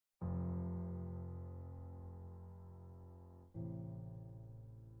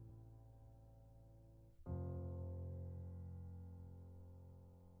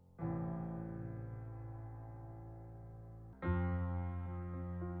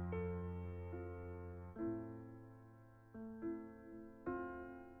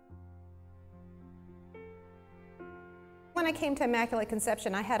When I came to Immaculate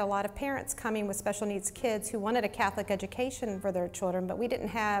Conception, I had a lot of parents coming with special needs kids who wanted a Catholic education for their children, but we didn't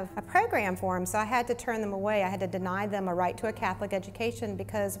have a program for them, so I had to turn them away. I had to deny them a right to a Catholic education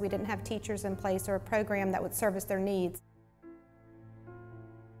because we didn't have teachers in place or a program that would service their needs.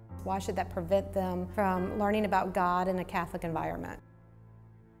 Why should that prevent them from learning about God in a Catholic environment?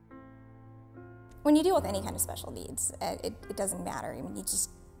 When you deal with any kind of special needs, it doesn't matter. I mean, it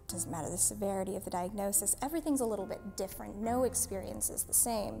just doesn't matter the severity of the diagnosis. Everything's a little bit different. No experience is the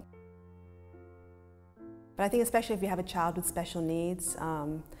same. But I think especially if you have a child with special needs,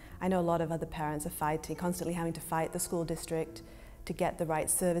 I know a lot of other parents are fighting, constantly having to fight the school district to get the right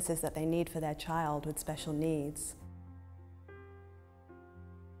services that they need for their child with special needs.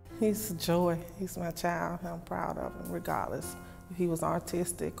 He's a joy. He's my child. I'm proud of him regardless if he was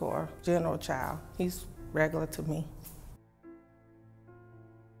autistic or general child. He's regular to me.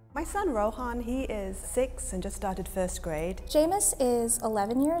 My son Rohan, he is 6 and just started 1st grade. Jameis is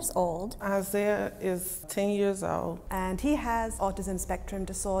 11 years old. Isaiah is 10 years old. And he has autism spectrum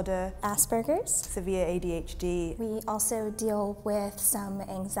disorder, Asperger's, severe ADHD. We also deal with some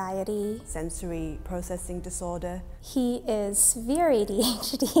anxiety, Sensory processing disorder. He is severe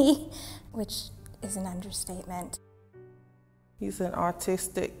ADHD, which is an understatement. He's an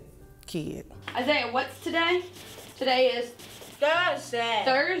autistic kid. Isaiah, what's today? Today is Thursday.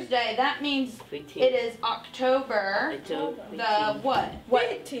 Thursday. That means 15. it is October the what?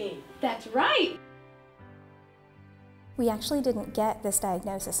 15. That's right. We actually didn't get this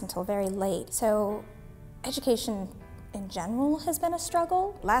diagnosis until very late, so education in general has been a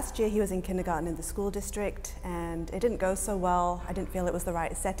struggle. Last year he was in kindergarten in the school district and it didn't go so well. I didn't feel it was the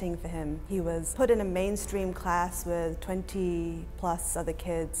right setting for him. He was put in a mainstream class with 20 plus other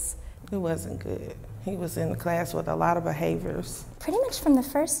kids. It wasn't good. He was in the class with a lot of behaviors. Pretty much from the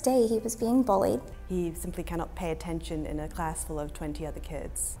first day he was being bullied. He simply cannot pay attention in a class full of 20 other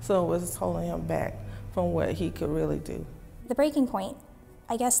kids. So it was holding him back from what he could really do. The breaking point,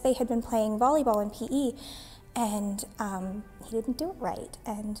 I guess they had been playing volleyball in PE and he didn't do it right.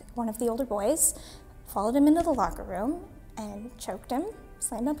 And one of the older boys followed him into the locker room and choked him,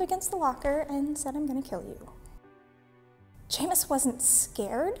 slammed up against the locker and said, "I'm gonna kill you." Jameis wasn't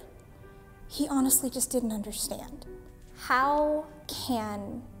scared. He honestly just didn't understand. How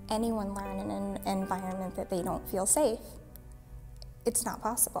can anyone learn in an environment that they don't feel safe? It's not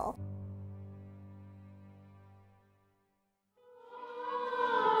possible.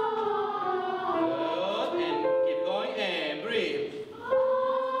 Good, and keep going, and breathe.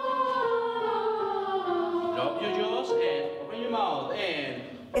 Drop your jaws and open your mouth, and...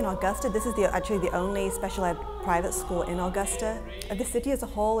 In Augusta, this is actually the only special ed private school in Augusta. The city as a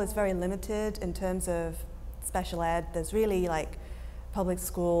whole is very limited in terms of special ed. There's really like public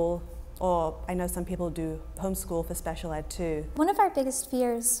school, or I know some people do homeschool for special ed too. One of our biggest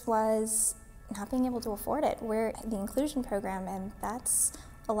fears was not being able to afford it. We're the inclusion program and that's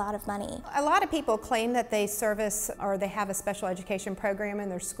a lot of money. A lot of people claim that they service or they have a special education program in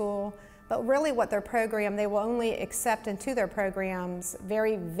their school. But really what their program, they will only accept into their programs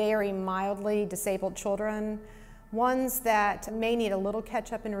very, very mildly disabled children, ones that may need a little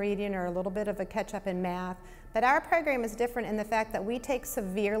catch up in reading or a little bit of a catch up in math. But our program is different in the fact that we take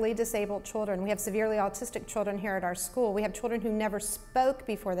severely disabled children. We have severely autistic children here at our school. We have children who never spoke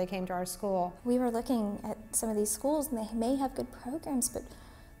before they came to our school. We were looking at some of these schools and they may have good programs, but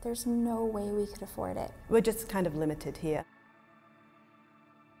there's no way we could afford it. We're just kind of limited here.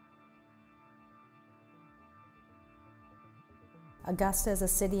 Augusta as a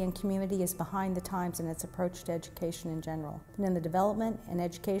city and community is behind the times in its approach to education in general. But in the development and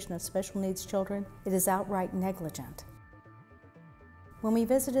education of special needs children, it is outright negligent. When we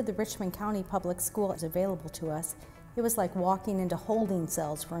visited the Richmond County Public Schools available to us, it was like walking into holding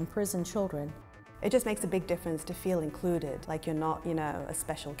cells for imprisoned children. It just makes a big difference to feel included, like you're not, a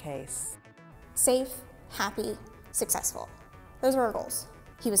special case. Safe, happy, successful. Those were our goals.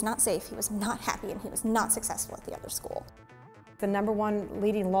 He was not safe, he was not happy, and he was not successful at the other school. The #1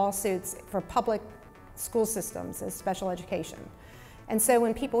 leading lawsuits for public school systems is special education. And so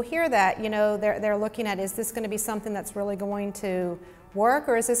when people hear that, they're looking at, is this going to be something that's really going to work,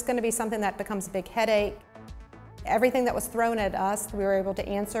 or is this going to be something that becomes a big headache? Everything that was thrown at us, we were able to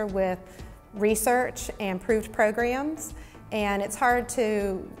answer with research and proved programs, and it's hard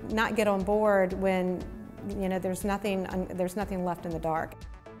to not get on board when there's nothing left in the dark.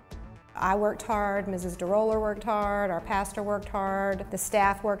 I worked hard, Mrs. DeRoller worked hard, our pastor worked hard, the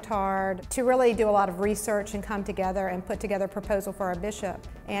staff worked hard to really do a lot of research and come together and put together a proposal for our bishop.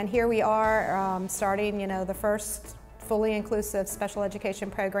 And here we are starting the first fully inclusive special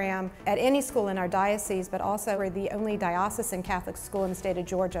education program at any school in our diocese, but also we're the only diocesan Catholic school in the state of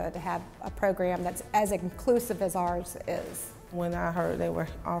Georgia to have a program that's as inclusive as ours is. When I heard they were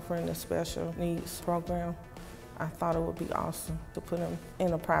offering the special needs program, I thought it would be awesome to put him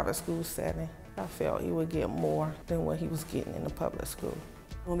in a private school setting. I felt he would get more than what he was getting in the public school.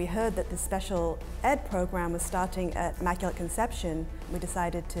 When we heard that the special ed program was starting at Immaculate Conception, we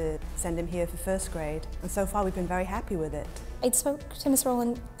decided to send him here for first grade. And so far we've been very happy with it. I spoke to Miss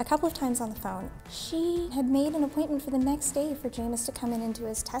Rowland a couple of times on the phone. She had made an appointment for the next day for Jameis to come in and do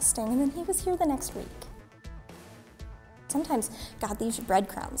his testing, and then he was here the next week. Sometimes God leaves you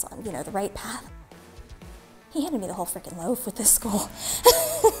breadcrumbs on, the right path. He handed me the whole frickin' loaf with this school.